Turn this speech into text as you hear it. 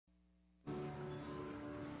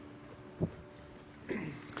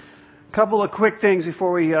Couple of quick things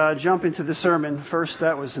before we jump into the sermon. First,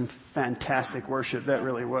 that was some fantastic worship. That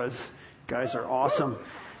really was. Guys are awesome.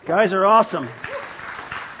 Guys are awesome.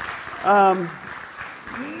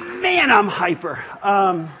 Man, I'm hyper.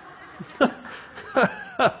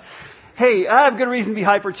 Hey, I have good reason to be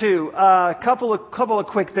hyper too. Couple of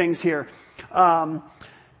quick things here.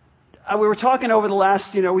 We were talking over the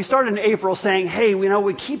last, we started in April saying, hey,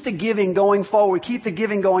 we keep the giving going forward, at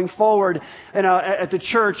the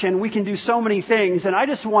church, and we can do so many things. And I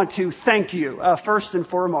just want to thank you, first and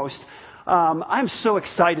foremost. I'm so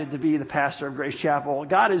excited to be the pastor of Grace Chapel.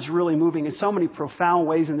 God is really moving in so many profound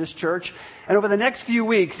ways in this church. And over the next few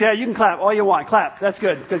weeks, yeah, you can clap all you want. Clap. That's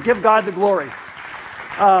good. Give God the glory.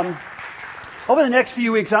 Over the next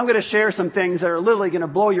few weeks, I'm going to share some things that are literally going to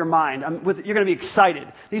blow your mind. You're going to be excited.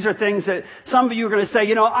 These are things that some of you are going to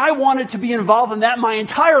say, I wanted to be involved in that my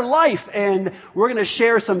entire life. And we're going to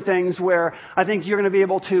share some things where I think you're going to be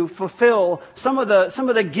able to fulfill some of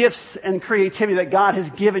the gifts and creativity that God has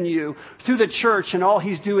given you through the church and all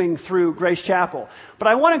He's doing through Grace Chapel. But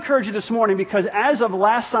I want to encourage you this morning because as of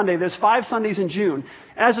last Sunday, there's 5 Sundays in June.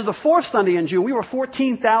 As of the 4th Sunday in June, we were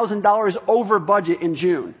 $14,000 over budget in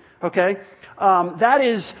June. Okay? That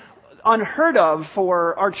is unheard of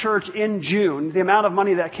for our church in June, the amount of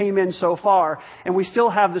money that came in so far, and we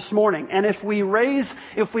still have this morning. And if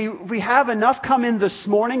we have enough come in this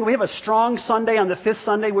morning, we have a strong Sunday on the 5th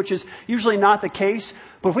Sunday, which is usually not the case.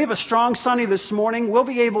 But if we have a strong Sunday this morning, we'll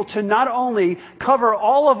be able to not only cover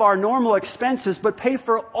all of our normal expenses, but pay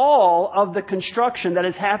for all of the construction that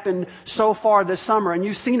has happened so far this summer. And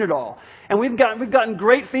you've seen it all. And we've gotten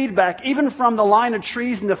great feedback, even from the line of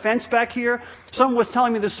trees and the fence back here. Someone was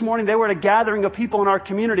telling me this morning they were at a gathering of people in our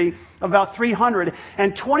community, about 300,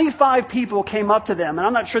 and 25 people came up to them. And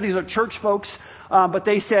I'm not sure these are church folks, but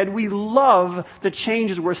they said, we love the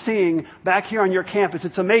changes we're seeing back here on your campus.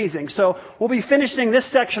 It's amazing. So we'll be finishing this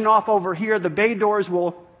section off over here. The bay doors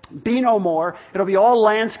will be no more. It'll be all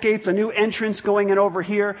landscaped, a new entrance going in over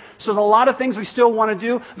here. So there's a lot of things we still want to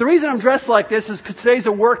do. The reason I'm dressed like this is because today's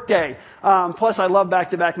a work day. Plus I love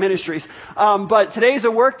back-to-back ministries. But today's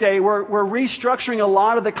a work day. We're restructuring a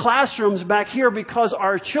lot of the classrooms back here because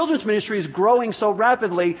our children's ministry is growing so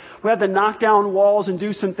rapidly. We have to knock down walls and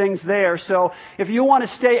do some things there. So if you want to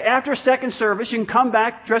stay after second service, you can come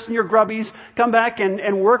back, dress in your grubbies, come back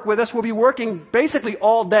and work with us. We'll be working basically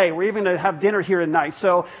all day. We're even going to have dinner here tonight.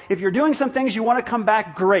 So if you're doing some things you want to come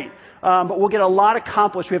back, great. But we'll get a lot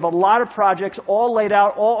accomplished. We have a lot of projects all laid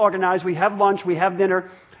out, all organized. We have lunch, we have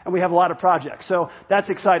dinner, and we have a lot of projects. So that's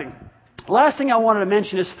exciting. Last thing I wanted to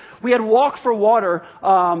mention is we had Walk for Water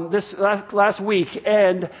this last week,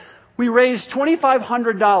 and we raised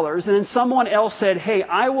 $2,500, and then someone else said, hey,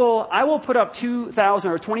 I will put up $2,000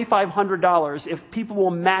 or $2,500 if people will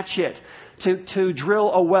match it to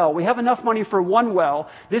drill a well. We have enough money for one well.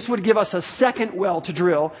 This would give us a second well to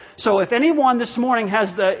drill. So if anyone this morning has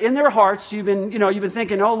in their hearts, you've been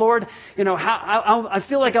thinking, oh Lord, I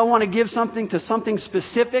feel like I want to give something to something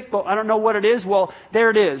specific, but I don't know what it is. Well, there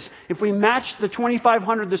it is. If we match the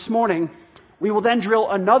 $2,500 this morning, we will then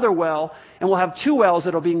drill another well, and we'll have 2 wells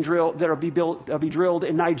that'll be drilled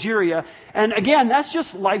in Nigeria. And again, that's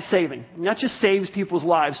just life-saving. That just saves people's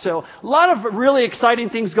lives. So a lot of really exciting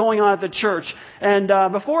things going on at the church. And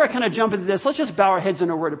before I kind of jump into this, let's just bow our heads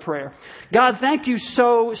in a word of prayer. God, thank you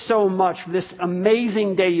so, so much for this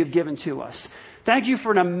amazing day you've given to us. Thank you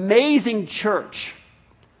for an amazing church,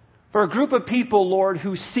 for a group of people, Lord,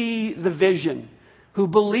 who see the vision, who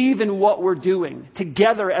believe in what we're doing.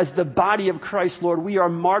 Together as the body of Christ, Lord, we are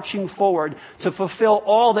marching forward to fulfill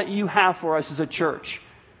all that you have for us as a church.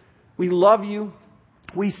 We love you.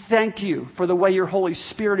 We thank you for the way your Holy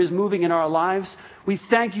Spirit is moving in our lives. We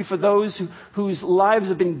thank you for those whose lives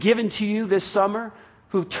have been given to you this summer,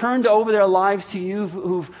 who've turned over their lives to you,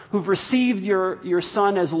 who've received your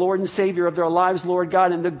Son as Lord and Savior of their lives, Lord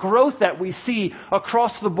God, and the growth that we see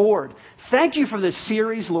across the board. Thank you for this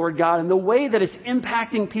series, Lord God, and the way that it's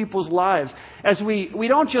impacting people's lives as we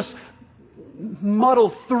don't just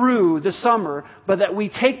muddle through the summer, but that we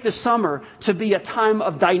take the summer to be a time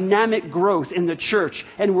of dynamic growth in the church.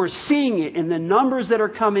 And we're seeing it in the numbers that are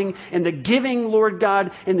coming, in the giving, Lord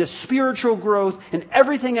God, in the spiritual growth, and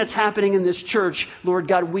everything that's happening in this church, Lord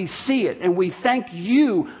God. We see it, and we thank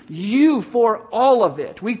you for all of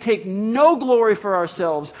it. We take no glory for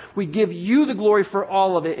ourselves. We give you the glory for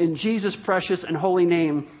all of it. In Jesus' precious and holy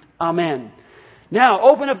name, amen. Now,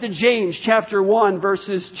 open up to James chapter 1,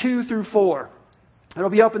 verses 2 through 4. It'll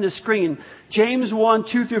be up on the screen. James 1,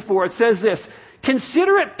 2 through 4. It says this: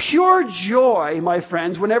 Consider it pure joy, my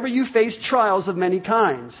friends, whenever you face trials of many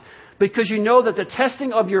kinds, because you know that the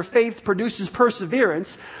testing of your faith produces perseverance.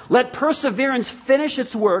 Let perseverance finish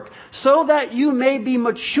its work so that you may be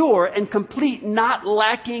mature and complete, not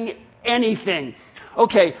lacking anything.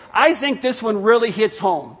 Okay, I think this one really hits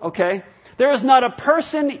home, okay? There is not a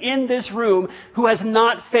person in this room who has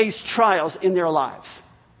not faced trials in their lives.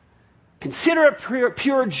 Consider it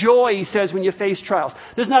pure joy, he says, when you face trials.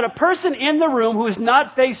 There's not a person in the room who has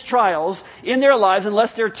not faced trials in their lives,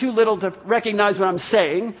 unless they're too little to recognize what I'm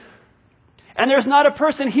saying. And there's not a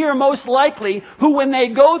person here, most likely, who when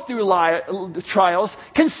they go through trials,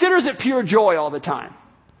 considers it pure joy all the time.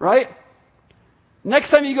 Right?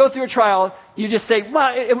 Next time you go through a trial, you just say,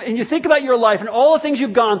 wow, and you think about your life and all the things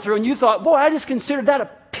you've gone through, and you thought, boy, I just considered that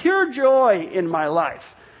a pure joy in my life.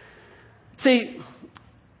 See,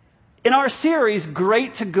 in our series,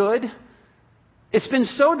 Great to Good, it's been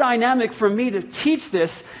so dynamic for me to teach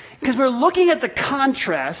this, because we're looking at the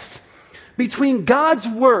contrast between God's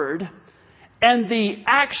Word and the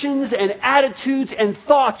actions and attitudes and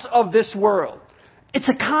thoughts of this world. It's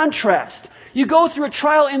a contrast. You go through a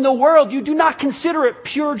trial in the world, you do not consider it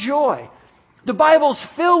pure joy. The Bible's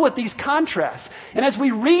filled with these contrasts. And as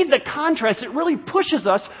we read the contrast, it really pushes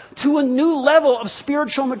us to a new level of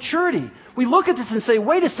spiritual maturity. We look at this and say,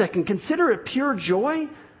 wait a second, consider it pure joy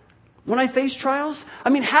when I face trials? I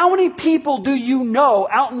mean, how many people do you know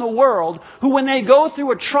out in the world who, when they go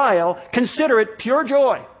through a trial, consider it pure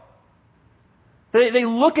joy? They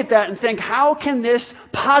look at that and think, how can this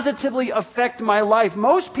positively affect my life?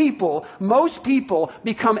 Most people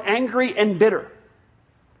become angry and bitter.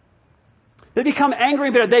 They become angry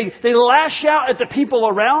and bitter. They lash out at the people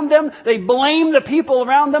around them. They blame the people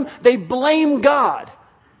around them. They blame God.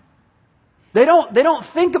 They don't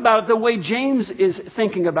think about it the way James is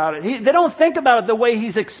thinking about it. They don't think about it the way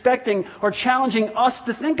he's expecting or challenging us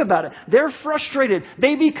to think about it. They're frustrated.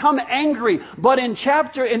 They become angry. But in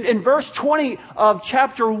verse 20 of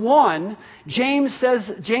chapter 1, James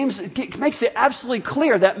makes it absolutely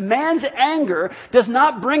clear that man's anger does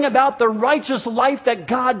not bring about the righteous life that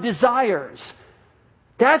God desires.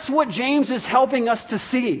 That's what James is helping us to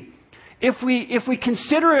see. If we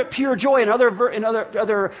consider it pure joy, and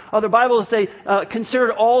other Bibles say consider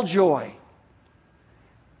it all joy.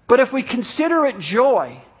 But if we consider it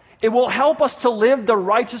joy, it will help us to live the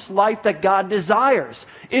righteous life that God desires.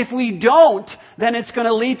 If we don't, then it's going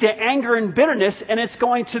to lead to anger and bitterness, and it's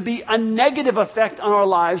going to be a negative effect on our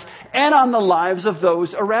lives and on the lives of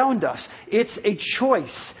those around us. It's a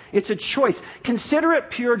choice. It's a choice. Consider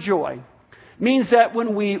it pure joy means that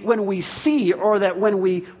when we see, or that when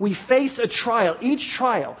we face a trial,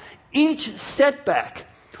 each setback,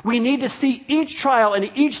 we need to see each trial and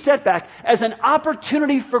each setback as an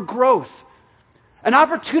opportunity for growth. An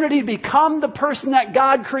opportunity to become the person that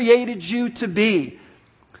God created you to be.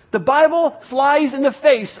 The Bible flies in the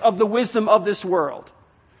face of the wisdom of this world.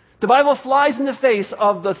 The Bible flies in the face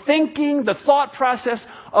of the thinking, the thought process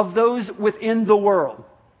of those within the world.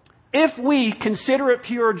 If we consider it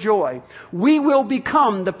pure joy, we will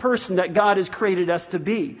become the person that God has created us to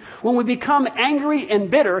be. When we become angry and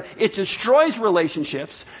bitter, it destroys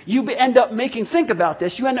relationships. You end up making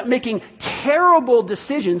terrible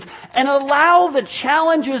decisions and allow the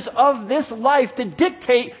challenges of this life to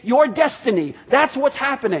dictate your destiny. That's what's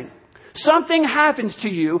happening. Something happens to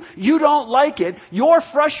you, you don't like it, you're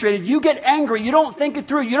frustrated, you get angry, you don't think it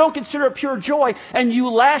through, you don't consider it pure joy, and you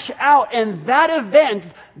lash out, and that event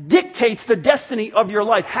dictates the destiny of your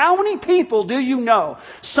life. How many people do you know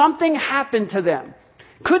something happened to them?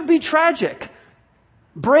 Could be tragic,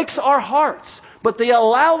 breaks our hearts, but they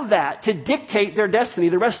allow that to dictate their destiny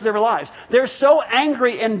the rest of their lives. They're so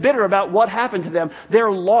angry and bitter about what happened to them,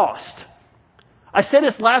 they're lost. I said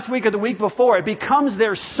this last week or the week before. It becomes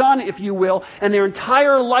their son, if you will, and their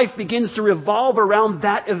entire life begins to revolve around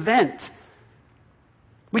that event.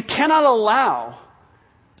 We cannot allow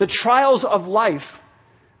the trials of life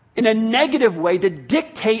in a negative way to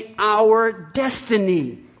dictate our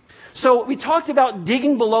destiny. So we talked about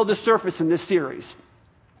digging below the surface in this series.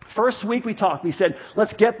 First week we said,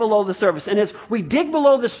 let's get below the surface. And as we dig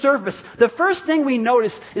below the surface, the first thing we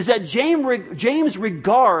notice is that James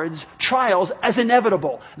regards trials as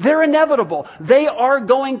inevitable. They're inevitable. They are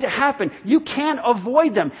going to happen. You can't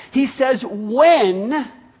avoid them. He says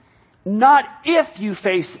when, not if you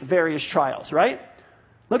face various trials, right?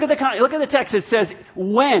 Look at the text. It says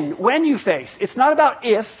when you face. It's not about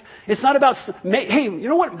if. It's not about, hey, you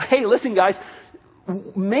know what? Hey, listen guys,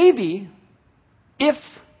 maybe if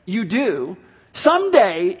you do,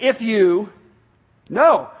 someday if you,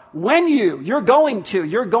 no, when you're going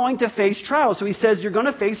to face trials. So he says you're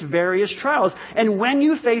going to face various trials. And when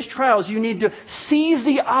you face trials, you need to seize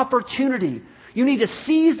the opportunity. You need to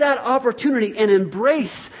seize that opportunity and embrace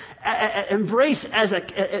it as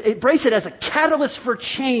a catalyst for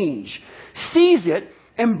change. Seize it,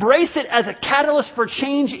 embrace it as a catalyst for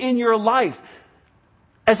change in your life.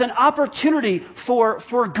 As an opportunity for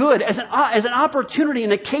good, as an opportunity,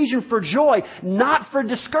 an occasion for joy, not for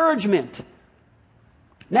discouragement.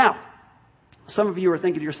 Now, some of you are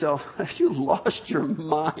thinking to yourself, have you lost your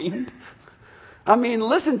mind? I mean,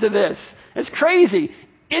 listen to this. It's crazy.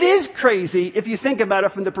 It is crazy if you think about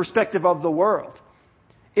it from the perspective of the world.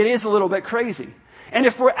 It is a little bit crazy. And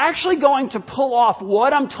if we're actually going to pull off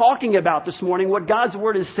what I'm talking about this morning, what God's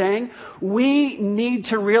Word is saying, we need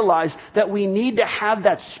to realize that we need to have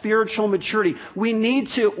that spiritual maturity. We need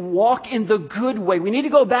to walk in the good way. We need to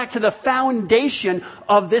go back to the foundation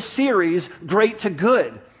of this series, Great to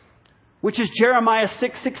Good, which is Jeremiah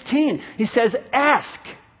 6:16. He says, ask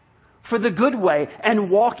for the good way and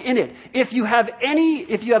walk in it. If you have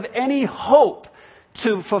any hope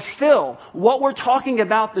to fulfill what we're talking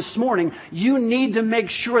about this morning, you need to make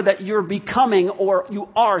sure that you're becoming or you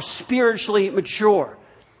are spiritually mature.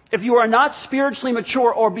 If you are not spiritually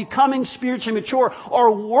mature or becoming spiritually mature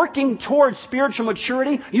or working towards spiritual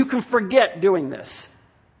maturity, you can forget doing this.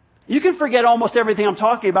 You can forget almost everything I'm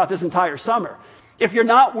talking about this entire summer if you're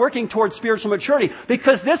not working towards spiritual maturity,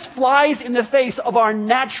 because this flies in the face of our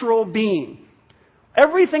natural being.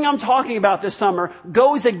 Everything I'm talking about this summer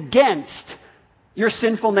goes against your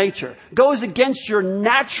sinful nature, goes against your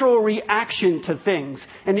natural reaction to things.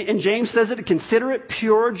 And James says it, consider it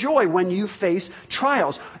pure joy when you face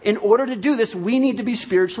trials. In order to do this, we need to be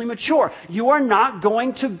spiritually mature. You are not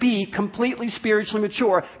going to be completely spiritually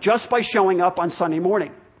mature just by showing up on Sunday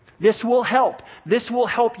morning. This will help. This will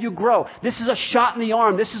help you grow. This is a shot in the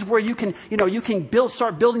arm. This is where you can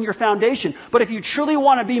start building your foundation. But if you truly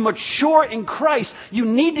want to be mature in Christ, you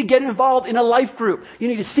need to get involved in a life group. You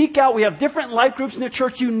need to seek out. We have different life groups in the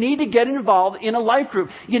church. You need to get involved in a life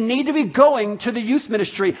group. You need to be going to the youth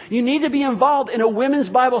ministry. You need to be involved in a women's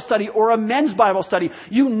Bible study or a men's Bible study.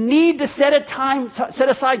 You need to set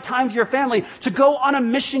aside time to your family to go on a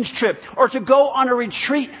missions trip or to go on a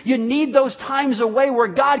retreat. You need those times away where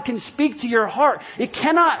God can speak to your heart. It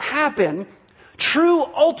cannot happen. True,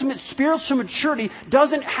 ultimate spiritual maturity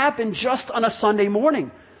doesn't happen just on a Sunday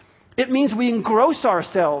morning. It means we engross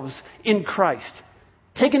ourselves in Christ,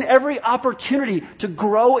 taking every opportunity to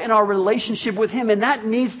grow in our relationship with Him. And that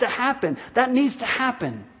needs to happen. That needs to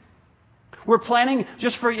happen. We're planning,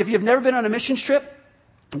 if you've never been on a missions trip,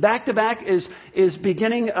 Back to Back is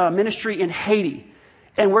beginning a ministry in Haiti.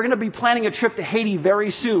 And we're going to be planning a trip to Haiti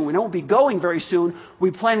very soon. We won't be going very soon.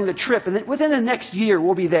 We're planning the trip. And then within the next year,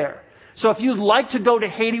 we'll be there. So if you'd like to go to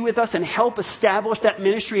Haiti with us and help establish that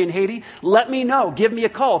ministry in Haiti, let me know. Give me a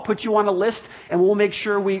call. I'll put you on a list, and we'll make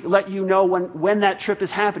sure we let you know when that trip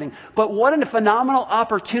is happening. But what a phenomenal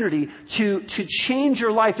opportunity to change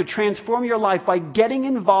your life, to transform your life by getting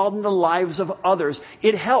involved in the lives of others.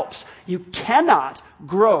 It helps. You cannot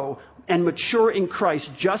grow and mature in Christ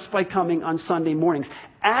just by coming on Sunday mornings.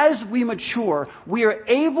 As we mature, we're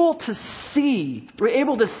able to see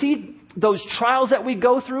those trials that we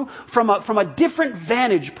go through from a different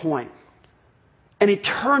vantage point, an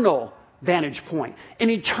eternal vantage point, an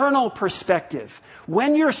eternal perspective.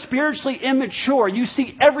 When you're spiritually immature, you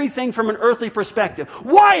see everything from an earthly perspective.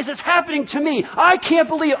 Why is this happening to me? I can't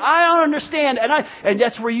believe, I don't understand. And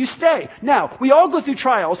that's where you stay. Now, we all go through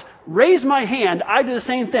trials. Raise my hand. I do the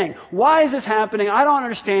same thing. Why is this happening? I don't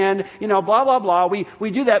understand. Blah, blah, blah.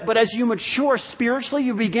 We do that. But as you mature spiritually,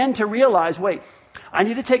 you begin to realize, wait, I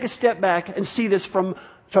need to take a step back and see this from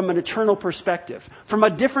an eternal perspective, from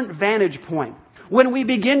a different vantage point. When we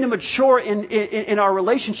begin to mature in our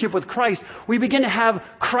relationship with Christ, we begin to have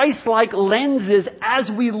Christ-like lenses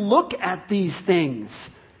as we look at these things.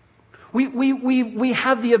 We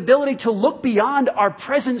have the ability to look beyond our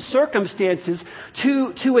present circumstances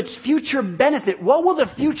to its future benefit. What will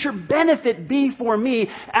the future benefit be for me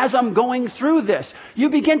as I'm going through this? You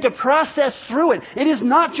begin to process through it. It is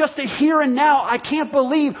not just a here and now. I can't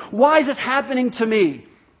believe, why is this happening to me?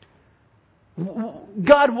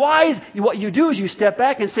 God, what you do is you step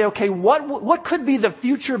back and say, okay, what could be the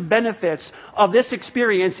future benefits of this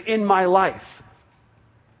experience in my life?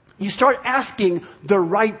 You start asking the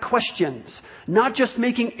right questions, not just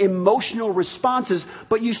making emotional responses,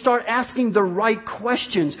 but you start asking the right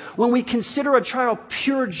questions. When we consider a trial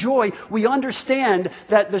pure joy, we understand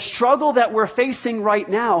that the struggle that we're facing right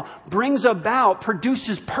now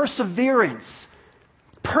produces perseverance.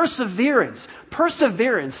 Perseverance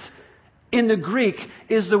in the Greek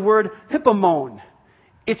is the word hippomone.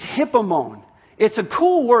 It's hippomone. It's a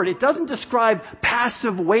cool word. It doesn't describe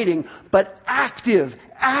passive waiting, but active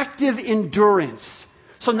endurance.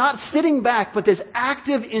 So not sitting back, but this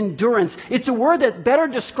active endurance. It's a word that better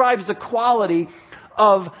describes the quality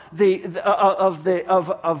of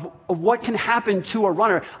what can happen to a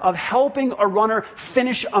runner, of helping a runner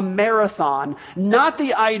finish a marathon, not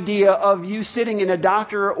the idea of you sitting in a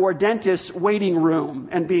doctor or dentist's waiting room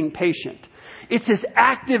and being patient. It's this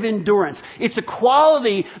active endurance. It's a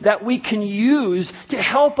quality that we can use to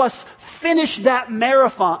help us finish that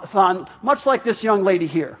marathon, much like this young lady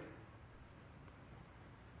here.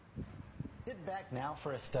 Sit back now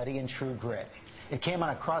for a study in true grit. It came on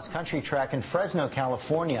a cross-country track in Fresno,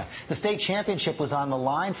 California. The state championship was on the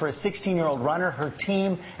line for a 16-year-old runner, her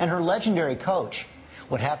team, and her legendary coach.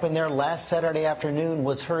 What happened there last Saturday afternoon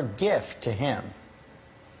was her gift to him.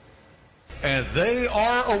 And they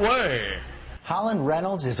are away. Holland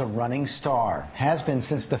Reynolds is a running star, has been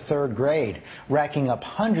since the 3rd grade, racking up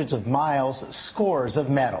hundreds of miles, scores of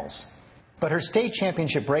medals. But her state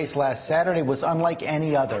championship race last Saturday was unlike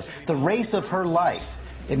any other, the race of her life.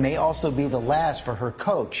 It may also be the last for her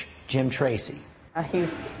coach, Jim Tracy. He's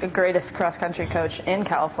the greatest cross-country coach in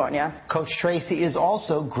California. Coach Tracy is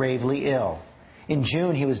also gravely ill. In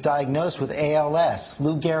June, he was diagnosed with ALS,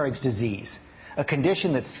 Lou Gehrig's disease, a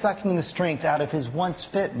condition that's sucking the strength out of his once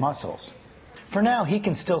fit muscles. For now, he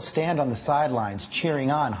can still stand on the sidelines cheering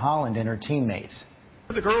on Holland and her teammates.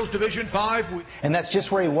 The girls' Division 5. And that's just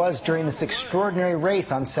where he was during this extraordinary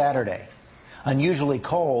race on Saturday. Unusually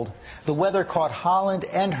cold, the weather caught Holland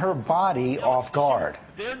and her body off guard.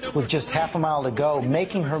 With just half a mile to go,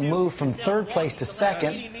 making her move from 3rd place to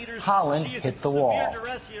 2nd, Holland hit the wall.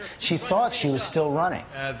 She thought she was still running.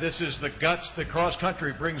 This is the guts that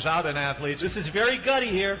cross-country brings out in athletes. This is very gutty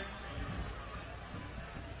here.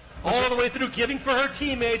 All the way through, giving for her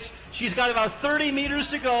teammates. She's got about 30 meters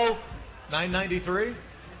to go. 9:93.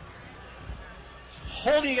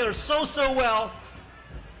 Holding it so well.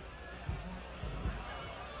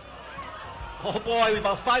 Oh boy,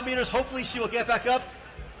 about 5 meters. Hopefully she will get back up.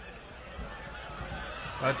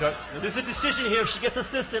 There's a decision here. If she gets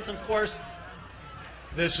assistance, of course.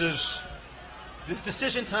 This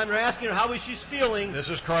decision time. They're asking her how she's feeling. This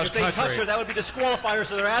is cross-country. If they touch her, that would be disqualify her.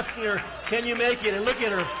 So they're asking her, can you make it? And look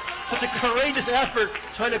at her. Such a courageous effort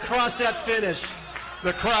trying to cross that finish.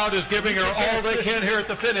 The crowd is giving her all they can here at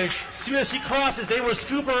the finish. As soon as she crosses, they will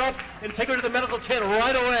scoop her up and take her to the medical tent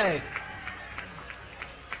right away.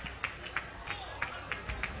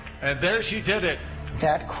 And there she did it.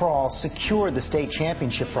 That crawl secured the state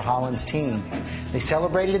championship for Holland's team. They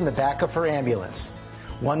celebrated in the back of her ambulance.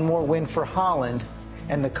 One more win for Holland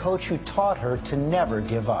and the coach who taught her to never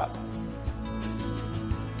give up.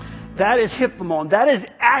 That is Hippomon. That is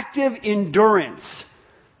active endurance.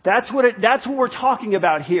 That's what we're talking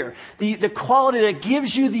about here. The quality that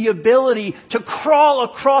gives you the ability to crawl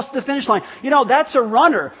across the finish line. You know, that's a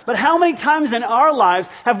runner. But how many times in our lives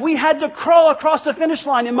have we had to crawl across the finish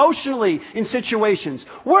line emotionally in situations?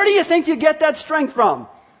 Where do you think you get that strength from?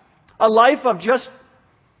 A life of just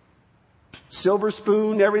silver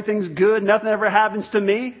spoon, everything's good, nothing ever happens to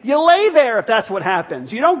me? You lay there if that's what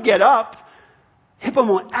happens. You don't get up.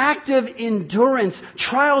 Hippomon, active endurance.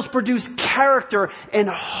 Trials produce character and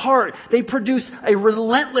heart. They produce a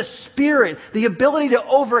relentless spirit, the ability to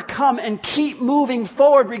overcome and keep moving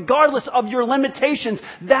forward regardless of your limitations.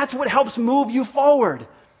 That's what helps move you forward.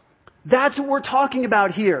 That's what we're talking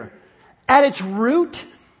about here. At its root,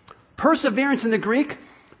 perseverance in the Greek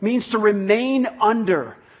means to remain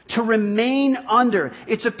under. To remain under.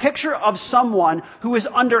 It's a picture of someone who is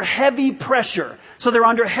under heavy pressure. So they're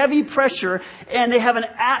under heavy pressure, and they have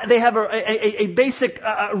a basic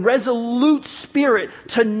resolute spirit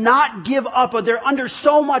to not give up. But they're under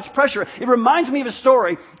so much pressure. It reminds me of a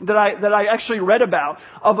story that I actually read about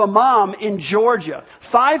of a mom in Georgia,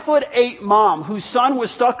 5'8" mom whose son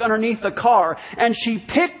was stuck underneath the car, and she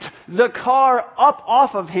picked the car up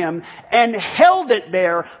off of him and held it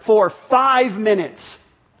there for 5 minutes.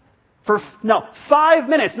 5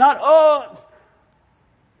 minutes,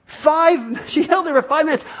 she held there for 5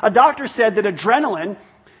 minutes. A doctor said that adrenaline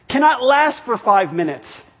cannot last for 5 minutes.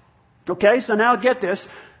 Okay, so now get this.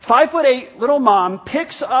 5'8" little mom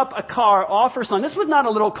picks up a car off her son. This was not a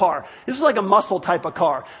little car. This was like a muscle type of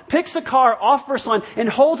car. Picks the car off her son and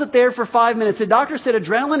holds it there for 5 minutes. The doctor said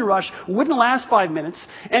adrenaline rush wouldn't last 5 minutes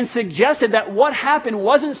and suggested that what happened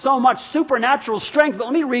wasn't so much supernatural strength. But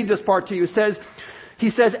let me read this part to you. He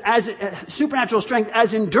says, as supernatural strength,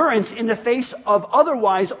 as endurance in the face of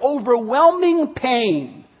otherwise overwhelming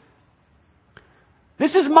pain.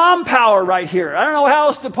 This is mom power right here. I don't know how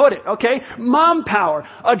else to put it, okay? Mom power.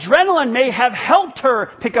 Adrenaline may have helped her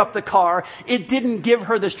pick up the car. It didn't give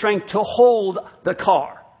her the strength to hold the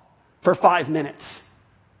car for 5 minutes.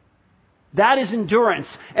 That is endurance.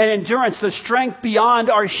 And endurance, the strength beyond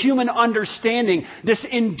our human understanding. This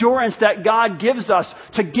endurance that God gives us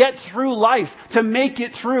to get through life, to make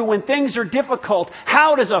it through when things are difficult.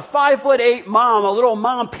 How does a 5'8" mom, a little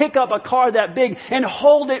mom, pick up a car that big and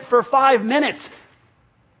hold it for 5 minutes?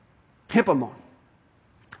 Hippomone.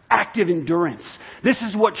 Active endurance. This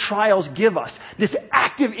is what trials give us. This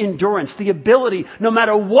active endurance, the ability, no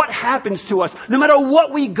matter what happens to us, no matter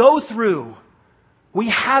what we go through, we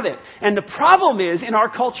have it. And the problem is, in our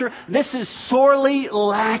culture, this is sorely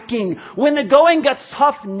lacking. When the going gets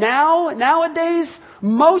tough nowadays,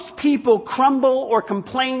 most people crumble or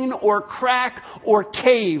complain or crack or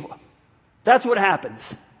cave. That's what happens.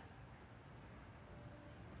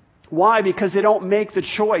 Why? Because they don't make the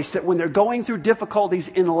choice that when they're going through difficulties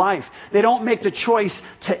in life, they don't make the choice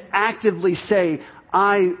to actively say,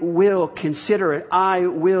 I will consider it. I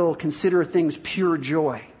will consider things pure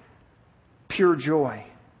joy. Pure joy.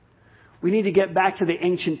 We need to get back to the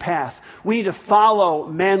ancient path. We need to follow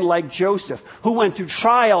men like Joseph, who went through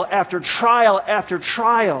trial after trial after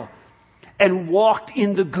trial and walked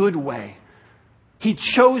in the good way. He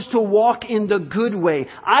chose to walk in the good way.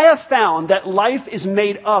 I have found that life is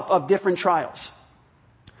made up of different trials.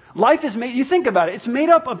 Life is made, you think about it, it's made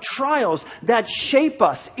up of trials that shape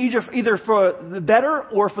us either for the better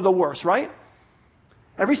or for the worse, right?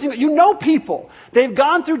 You know people. They've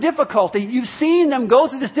gone through difficulty. You've seen them go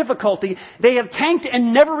through this difficulty. They have tanked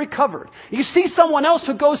and never recovered. You see someone else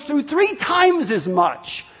who goes through 3 times as much.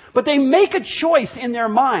 But they make a choice in their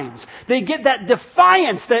minds. They get that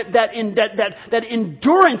defiance, that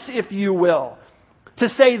endurance, if you will, to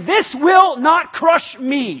say, this will not crush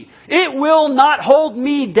me. It will not hold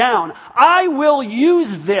me down. I will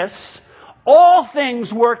use this. All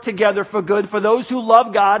things work together for good for those who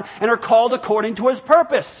love God and are called according to His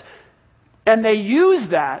purpose. And they use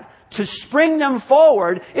that to spring them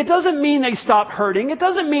forward. It doesn't mean they stop hurting. It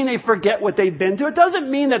doesn't mean they forget what they've been through. It doesn't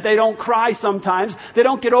mean that they don't cry sometimes. They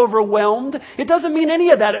don't get overwhelmed. It doesn't mean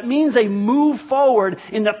any of that. It means they move forward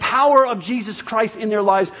in the power of Jesus Christ in their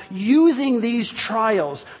lives, using these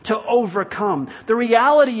trials to overcome. The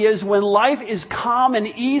reality is, when life is calm and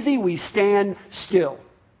easy, we stand still.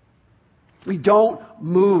 We don't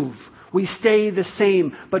move. We stay the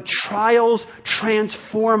same. But trials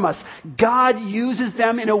transform us. God uses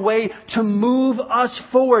them in a way to move us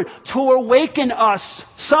forward, to awaken us,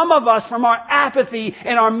 some of us, from our apathy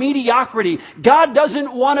and our mediocrity. God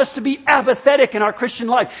doesn't want us to be apathetic in our Christian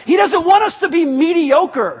life. He doesn't want us to be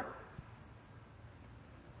mediocre.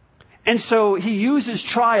 And so He uses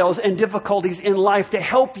trials and difficulties in life to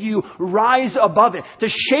help you rise above it, to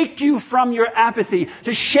shake you from your apathy,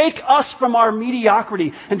 to shake us from our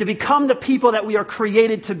mediocrity, and to become the people that we are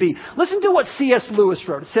created to be. Listen to what C.S. Lewis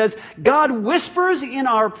wrote. It says, God whispers in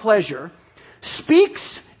our pleasure,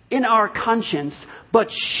 speaks in our conscience, but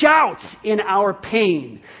shouts in our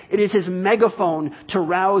pain. It is His megaphone to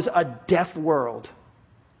rouse a deaf world.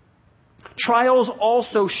 Trials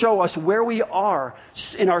also show us where we are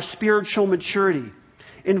in our spiritual maturity.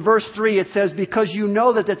 In verse 3, it says, because you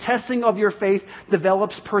know that the testing of your faith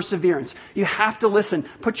develops perseverance. You have to listen.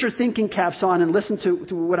 Put your thinking caps on and listen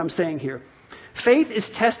to what I'm saying here. Faith is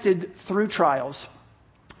tested through trials,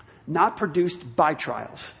 not produced by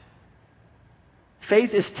trials.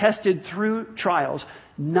 Faith is tested through trials,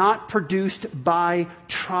 not produced by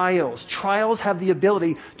trials. Trials have the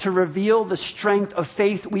ability to reveal the strength of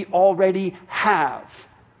faith we already have.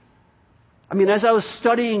 I mean, as I was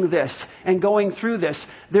studying this and going through this,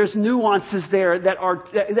 there's nuances there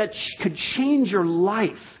that could change your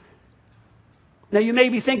life. Now, you may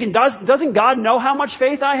be thinking, doesn't God know how much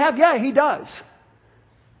faith I have? Yeah, He does.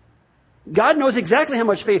 God knows exactly how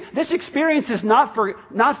much faith. This experience is not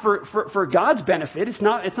for God's benefit. It's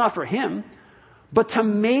not for Him. But to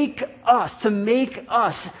make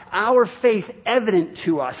us, our faith evident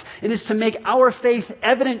to us. It is to make our faith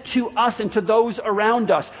evident to us and to those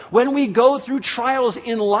around us. When we go through trials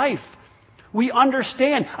in life, we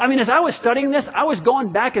understand. I mean, as I was studying this, I was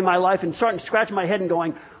going back in my life and starting to scratch my head and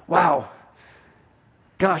going, wow,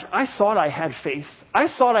 gosh, I thought I had faith. I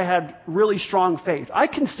thought I had really strong faith. I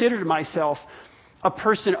considered myself a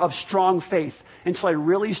person of strong faith until I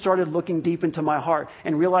really started looking deep into my heart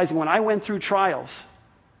and realizing when I went through trials,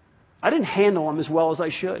 I didn't handle them as well as I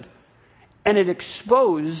should. And it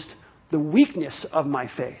exposed the weakness of my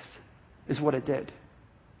faith, is what it did.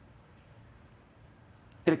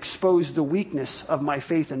 It exposed the weakness of my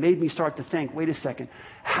faith and made me start to think, wait a second,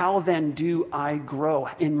 how then do I grow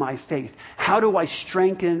in my faith? How do I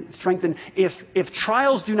strengthen? If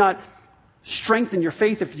trials do not strengthen your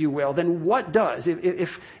faith, if you will, then what does?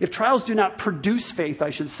 If trials do not produce faith, I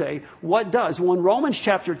should say, what does? Well, in Romans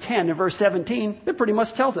chapter 10 and verse 17, it pretty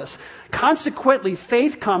much tells us. Consequently,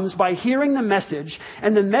 faith comes by hearing the message,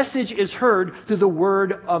 and the message is heard through the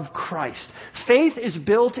word of Christ. Faith is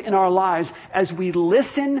built in our lives as we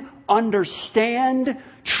listen, understand,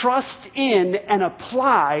 trust in, and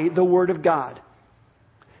apply the word of God.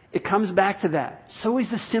 It comes back to that. So is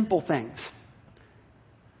the simple things.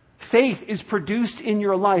 Faith is produced in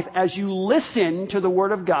your life as you listen to the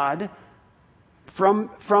Word of God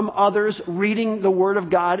from others, reading the Word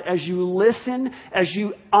of God, as you listen, as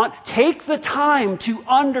you take the time to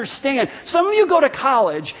understand. Some of you go to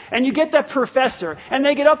college and you get that professor and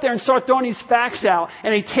they get up there and start throwing these facts out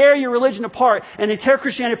and they tear your religion apart and they tear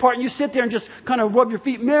Christianity apart and you sit there and just kind of rub your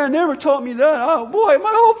feet. Man, never taught me that. Oh boy,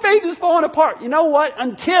 my whole faith is falling apart. You know what?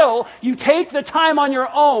 Until you take the time on your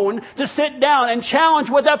own to sit down and challenge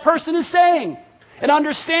what that person is saying. And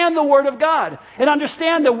understand the Word of God. And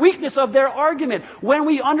understand the weakness of their argument. When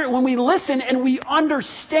we listen and we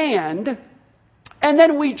understand, and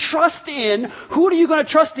then we trust in, who are you going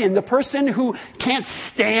to trust in? The person who can't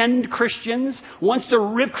stand Christians, wants to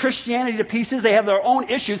rip Christianity to pieces. They have their own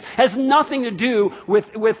issues. Has nothing to do with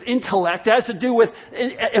intellect. It has to do with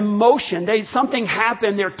emotion. Something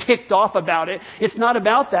happened. They're ticked off about it. It's not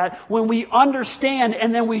about that. When we understand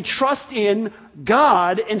and then we trust in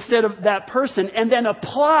God instead of that person, and then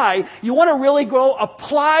apply. You want to really grow?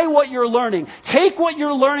 Apply what you're learning. Take what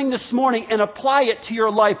you're learning this morning and apply it to your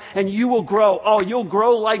life, and you will grow. Oh, you'll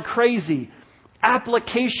grow like crazy.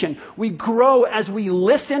 Application. We grow as we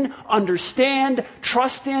listen, understand,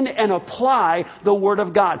 trust in, and apply the Word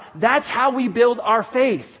of God. That's how we build our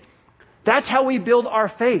faith. That's how we build our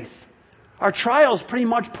faith. Our trials pretty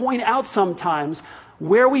much point out sometimes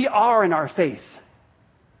where we are in our faith.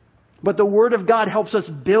 But the Word of God helps us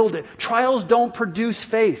build it. Trials don't produce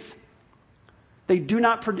faith. They do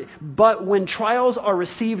not produce. But when trials are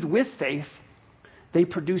received with faith, they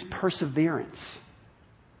produce perseverance.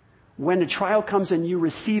 When a trial comes and you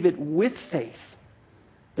receive it with faith,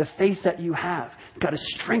 the faith that you have, you've got to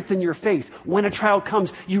strengthen your faith. When a trial comes,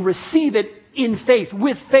 you receive it in faith,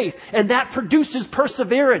 with faith, and that produces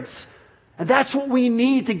perseverance. And that's what we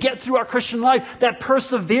need to get through our Christian life, that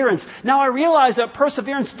perseverance. Now, I realize that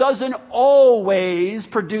perseverance doesn't always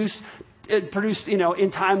produce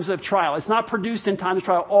in times of trial. It's not produced in times of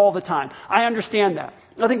trial all the time. I understand that.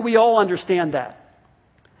 I think we all understand that.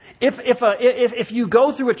 If you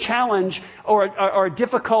go through a challenge or a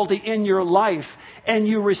difficulty in your life and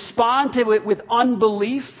you respond to it with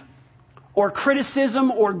unbelief or criticism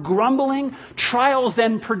or grumbling, trials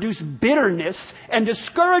then produce bitterness and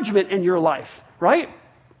discouragement in your life, right?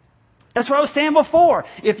 That's what I was saying before.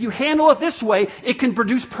 If you handle it this way, it can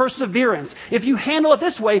produce perseverance. If you handle it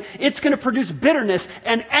this way, it's going to produce bitterness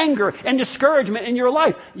and anger and discouragement in your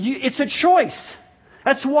life. It's a choice.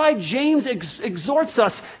 That's why James exhorts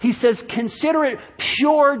us. He says, consider it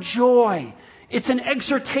pure joy. It's an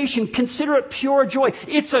exhortation. Consider it pure joy.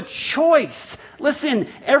 It's a choice. Listen,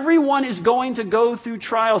 everyone is going to go through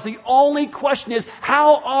trials. The only question is,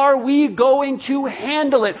 how are we going to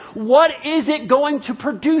handle it? What is it going to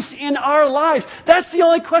produce in our lives? That's the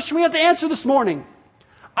only question we have to answer this morning.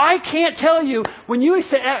 I can't tell you, when you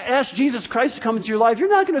ask Jesus Christ to come into your life, you're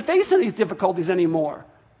not going to face any of these difficulties anymore.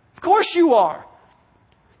 Of course you are.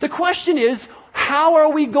 The question is, how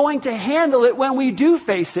are we going to handle it when we do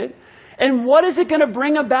face it? And what is it going to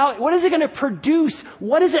bring about? What is it going to produce?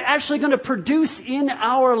 What is it actually going to produce in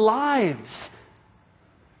our lives?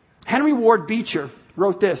 Henry Ward Beecher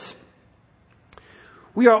wrote this.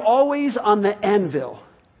 We are always on the anvil.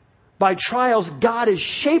 By trials, God is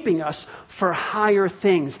shaping us for higher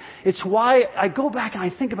things. It's why I go back and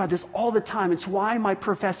I think about this all the time. It's why my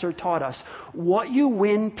professor taught us, what you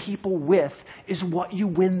win people with is what you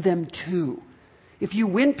win them to. If you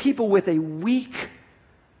win people with a weak,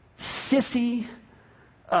 sissy,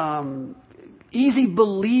 easy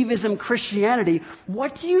believism Christianity,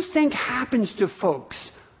 what do you think happens to folks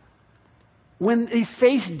when they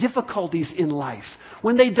face difficulties in life?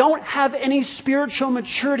 When they don't have any spiritual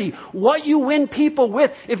maturity? What you win people with,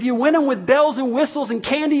 if you win them with bells and whistles and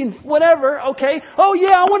candy and whatever, okay? Oh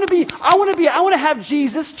yeah, I want to have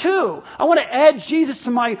Jesus too. I want to add Jesus to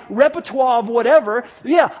my repertoire of whatever.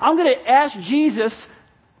 Yeah, I'm going to ask Jesus.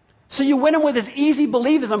 So you win them with this easy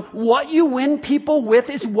believism. What you win people with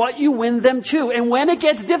is what you win them to. And when it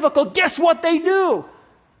gets difficult, guess what they do?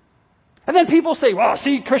 And then people say, well,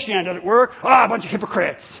 see, Christianity doesn't work. A bunch of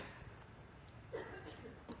hypocrites.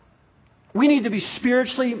 We need to be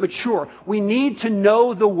spiritually mature. We need to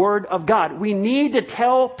know the Word of God. We need to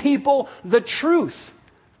tell people the truth.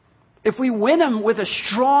 If we win them with a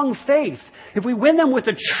strong faith, if we win them with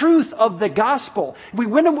the truth of the gospel, if we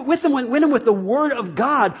win them with the Word of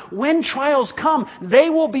God, when trials come, they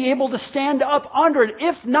will be able to stand up under it.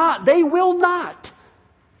 If not, they will not.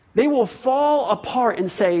 They will fall apart and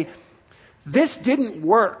say, this didn't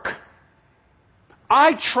work.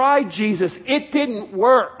 I tried Jesus. It didn't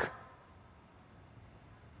work.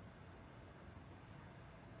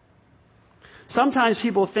 Sometimes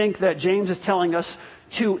people think that James is telling us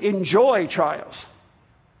to enjoy trials.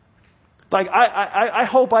 Like, I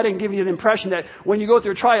hope I didn't give you the impression that when you go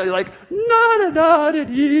through a trial, you're like, this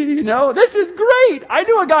is great. I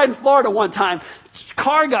knew a guy in Florida one time.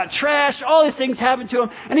 Car got trashed. All these things happened to him.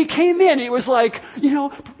 And he came in and it was like, he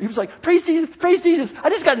was like, praise Jesus, praise Jesus. I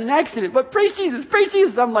just got in an accident, but praise Jesus, praise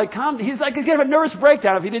Jesus. I'm like, calm. He's like, he's going to have a nervous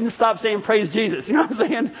breakdown if he didn't stop saying praise Jesus. You know what I'm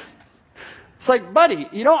saying? It's like, buddy,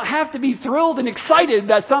 you don't have to be thrilled and excited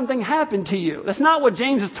that something happened to you. That's not what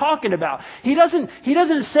James is talking about. He doesn't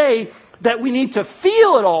say that we need to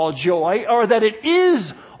feel it all joy or that it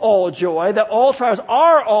is all joy, that all trials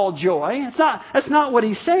are all joy. That's not what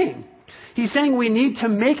he's saying. He's saying we need to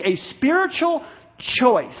make a spiritual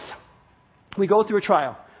choice. We go through a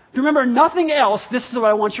trial. If you remember nothing else, this is what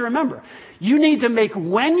I want you to remember. You need to make,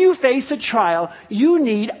 when you face a trial,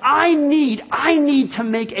 I need to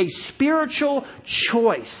make a spiritual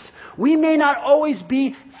choice. We may not always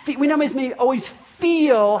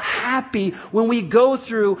feel happy when we go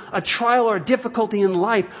through a trial or a difficulty in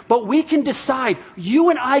life, but we can decide, you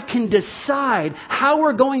and I can decide how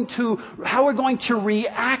we're going to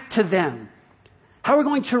react to them. How we're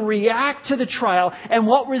going to react to the trial and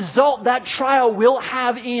what result that trial will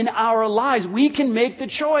have in our lives. We can make the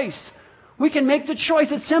choice. We can make the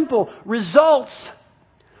choice. It's simple. Results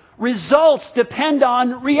depend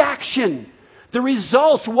on reaction. The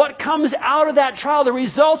results, what comes out of that trial, the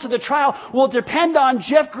results of the trial will depend on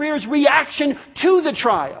Jeff Greer's reaction to the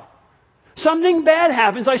trial. Something bad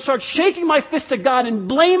happens. I start shaking my fist at God and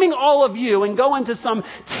blaming all of you and go into some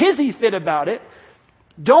tizzy fit about it.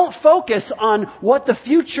 Don't focus on what the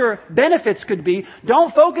future benefits could be.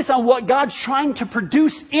 Don't focus on what God's trying to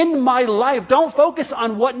produce in my life. Don't focus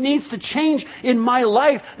on what needs to change in my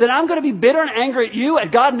life. Then I'm going to be bitter and angry at you,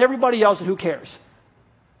 at God, and everybody else, and who cares?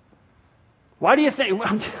 Why do you think?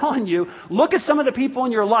 I'm telling you, look at some of the people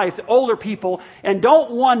in your life, the older people, and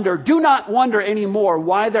do not wonder anymore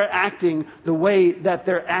why they're acting the way that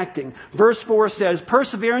they're acting. Verse 4 says,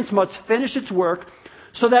 perseverance must finish its work,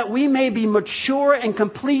 so that we may be mature and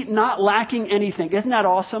complete, not lacking anything. Isn't that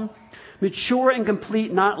awesome? Mature and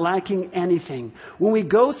complete, not lacking anything. When we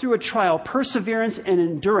go through a trial, perseverance and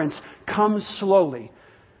endurance comes slowly.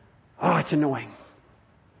 Oh, it's annoying.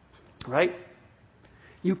 Right?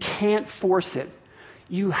 You can't force it.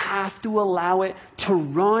 You have to allow it to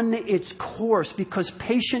run its course, because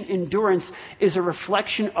patient endurance is a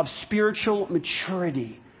reflection of spiritual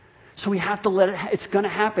maturity. So we have to let it, it's going to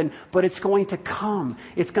happen, but it's going to come.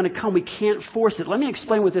 It's going to come. We can't force it. Let me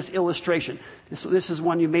explain with this illustration. This is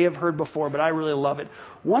one you may have heard before, but I really love it.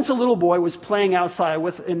 Once a little boy was playing outside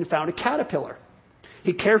and found a caterpillar.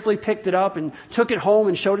 He carefully picked it up and took it home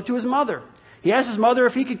and showed it to his mother. He asked his mother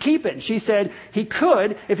if he could keep it. She said he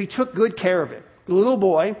could if he took good care of it. The little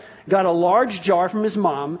boy got a large jar from his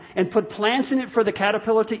mom and put plants in it for the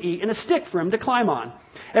caterpillar to eat and a stick for him to climb on.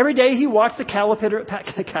 Every day he watched the caterpillar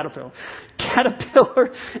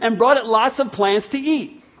and brought it lots of plants to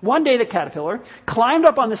eat. One day the caterpillar climbed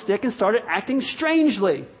up on the stick and started acting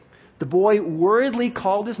strangely. The boy worriedly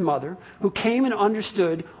called his mother, who came and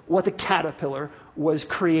understood what the caterpillar was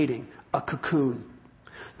creating, a cocoon.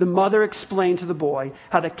 The mother explained to the boy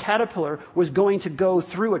how the caterpillar was going to go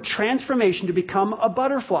through a transformation to become a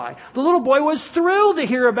butterfly. The little boy was thrilled to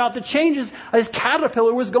hear about the changes his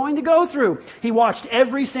caterpillar was going to go through. He watched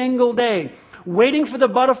every single day, waiting for the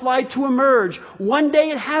butterfly to emerge. One day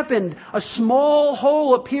it happened. A small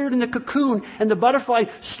hole appeared in the cocoon, and the butterfly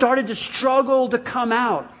started to struggle to come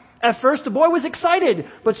out. At first, the boy was excited,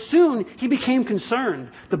 but soon he became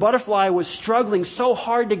concerned. The butterfly was struggling so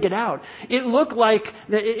hard to get out. It looked like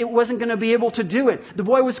that it wasn't going to be able to do it. The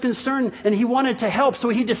boy was concerned, and he wanted to help, so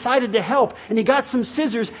he decided to help. And he got some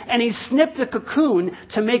scissors, and he snipped the cocoon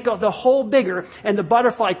to make the hole bigger, and the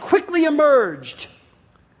butterfly quickly emerged.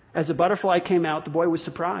 As the butterfly came out, the boy was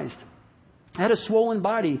surprised. It had a swollen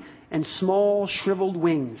body and small, shriveled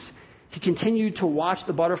wings. He continued to watch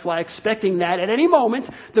the butterfly, expecting that at any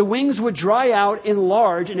moment the wings would dry out,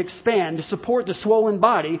 enlarge, and expand to support the swollen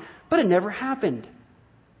body, But it never happened.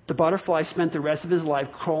 The butterfly spent the rest of his life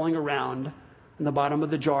crawling around in the bottom of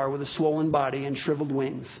the jar with a swollen body and shriveled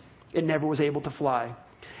wings. It never was able to fly.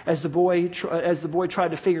 As the boy tried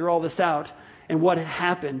to figure all this out and what had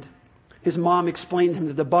happened, his mom explained to him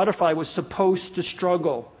that the butterfly was supposed to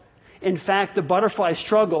struggle. In fact, the butterfly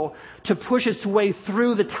struggle to push its way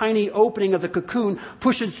through the tiny opening of the cocoon,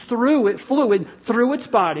 pushes fluid through its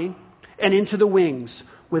body and into the wings.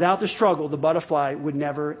 Without the struggle, the butterfly would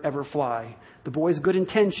never, ever fly. The boy's good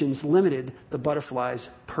intentions limited the butterfly's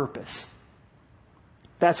purpose.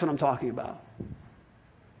 That's what I'm talking about.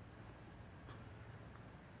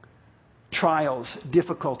 Trials,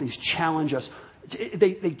 difficulties challenge us.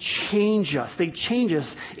 They change us. They change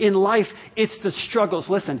us. In life, it's the struggles.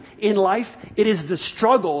 Listen, in life, it is the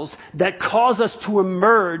struggles that cause us to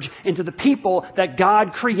emerge into the people that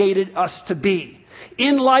God created us to be.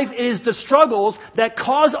 In life, it is the struggles that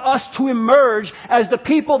cause us to emerge as the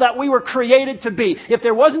people that we were created to be. If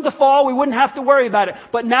there wasn't the fall, we wouldn't have to worry about it.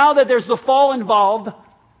 But now that there's the fall involved,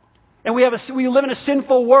 and we live in a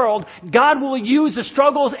sinful world, God will use the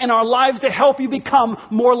struggles in our lives to help you become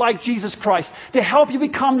more like Jesus Christ, to help you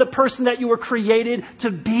become the person that you were created to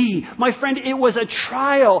be. My friend, it was a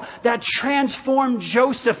trial that transformed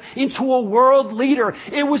Joseph into a world leader.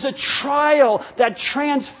 It was a trial that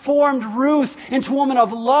transformed Ruth into a woman of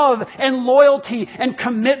love and loyalty and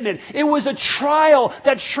commitment. It was a trial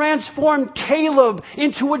that transformed Caleb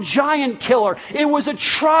into a giant killer. It was a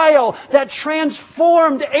trial that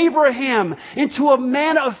transformed Abraham into a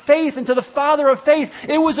man of faith, into the father of faith.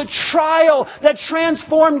 It was a trial that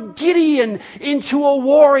transformed Gideon into a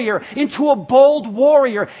warrior, into a bold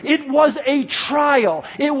warrior. It was a trial.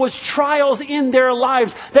 It was trials in their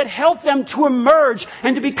lives that helped them to emerge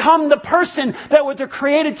and to become the person that they're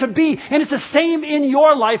created to be. And it's the same in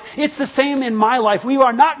your life. It's the same in my life. We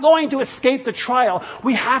are not going to escape the trial.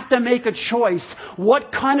 We have to make a choice.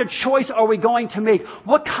 What kind of choice are we going to make?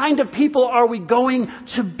 What kind of people are we going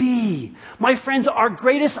to be? My friends, our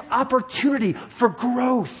greatest opportunity for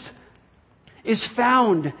growth is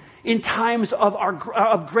found in times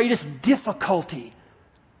of greatest difficulty.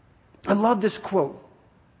 I love this quote.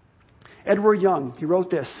 Edward Young, he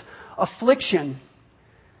wrote this: "Affliction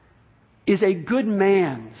is a good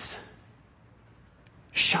man's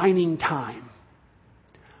shining time."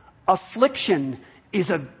 Affliction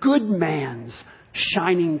is a good man's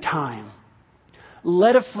shining time.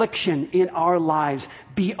 Let affliction in our lives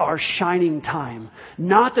be our shining time.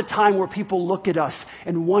 Not the time where people look at us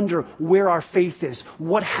and wonder where our faith is.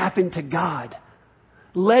 What happened to God?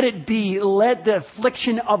 Let the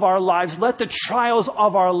affliction of our lives, let the trials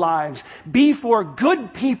of our lives be for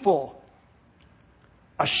good people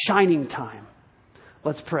a shining time.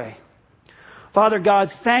 Let's pray. Father God,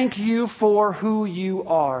 thank you for who you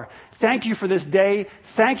are. Thank you for this day.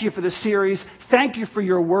 Thank you for this series. Thank you for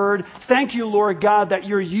your word. Thank you, Lord God, that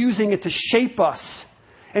you're using it to shape us.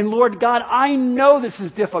 And Lord God, I know this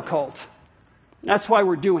is difficult. That's why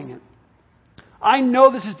we're doing it. I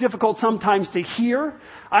know this is difficult sometimes to hear.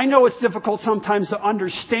 I know it's difficult sometimes to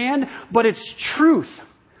understand, but it's truth.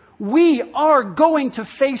 We are going to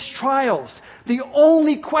face trials. The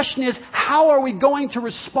only question is, how are we going to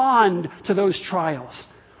respond to those trials?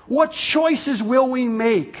 What choices will we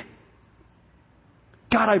make?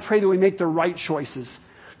 God, I pray that we make the right choices,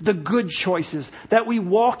 the good choices, that we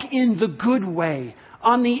walk in the good way,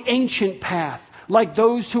 on the ancient path, like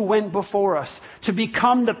those who went before us, to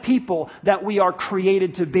become the people that we are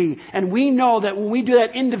created to be. And we know that when we do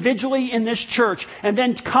that individually in this church and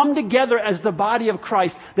then come together as the body of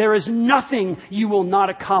Christ, there is nothing you will not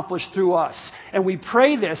accomplish through us. And we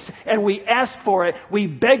pray this and we ask for it, we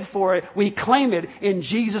beg for it, we claim it in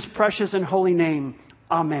Jesus' precious and holy name.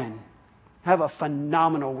 Amen. Have a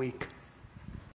phenomenal week.